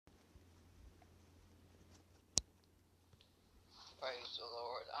Praise the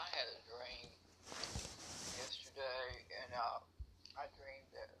Lord. I had a dream yesterday, and I dreamed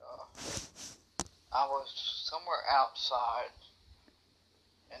that I was somewhere outside,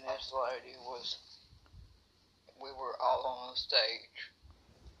 and this lady we were all on the stage,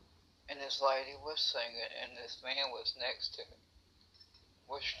 and this lady was singing, and this man was next to me.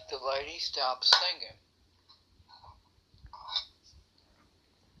 Which the lady stopped singing,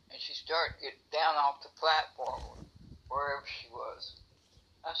 and she started to get down off the platform, wherever she was.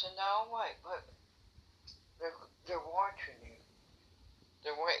 I said, "No, wait, but they're watching you.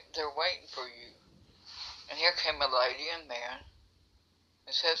 They're waiting for you." And here came a lady and man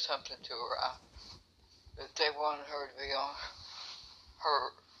and said something to her that they wanted her to be on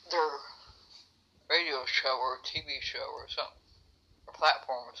their radio show or TV show or something, or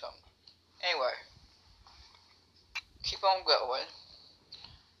platform or something. Anyway, keep on going.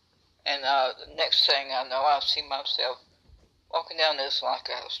 And the next thing I know, I see myself walking down this like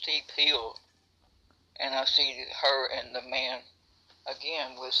a steep hill, and I see her and the man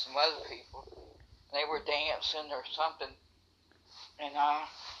again with some other people. They were dancing or something, and I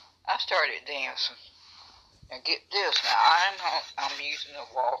started dancing. And get this, now I'm using a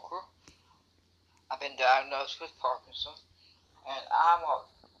walker. I've been diagnosed with Parkinson's, and I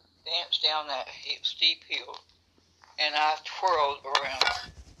danced down that steep hill, and I twirled around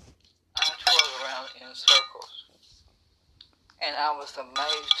in circles, and I was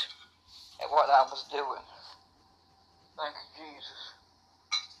amazed at what I was doing. Thank you, Jesus.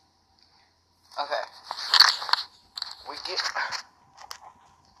 Okay, we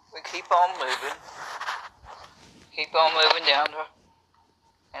keep on moving down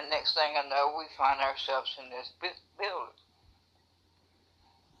and next thing I know, we find ourselves in this building,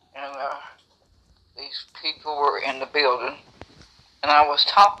 and these people were in the building, and I was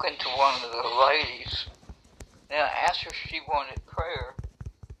talking to one of the ladies, and I asked her if she wanted prayer,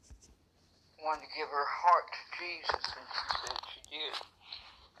 wanted to give her heart to Jesus, and she said she did,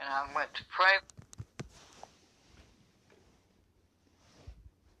 and I went to pray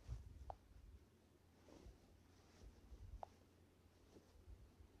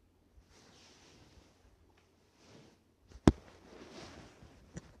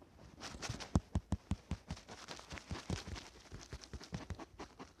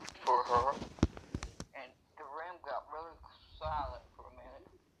for her, and the room got really silent for a minute,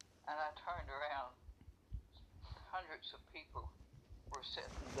 and I turned around. Hundreds of people were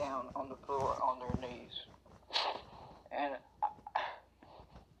sitting down on the floor on their knees, and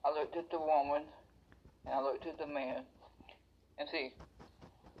I looked at the woman, and I looked at the man, and see,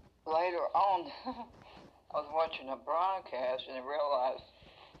 later on, I was watching a broadcast, and I realized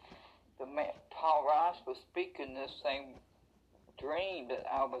the man, Paul Rice, was speaking this same dream that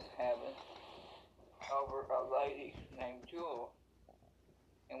I was having over a lady named Jewel.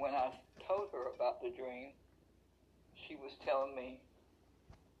 And when I told her about the dream, she was telling me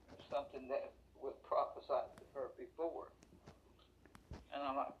something that was prophesied to her before. And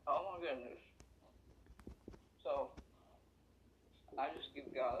I'm like, oh my goodness. So I just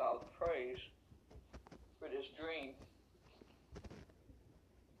give God all the praise for this dream.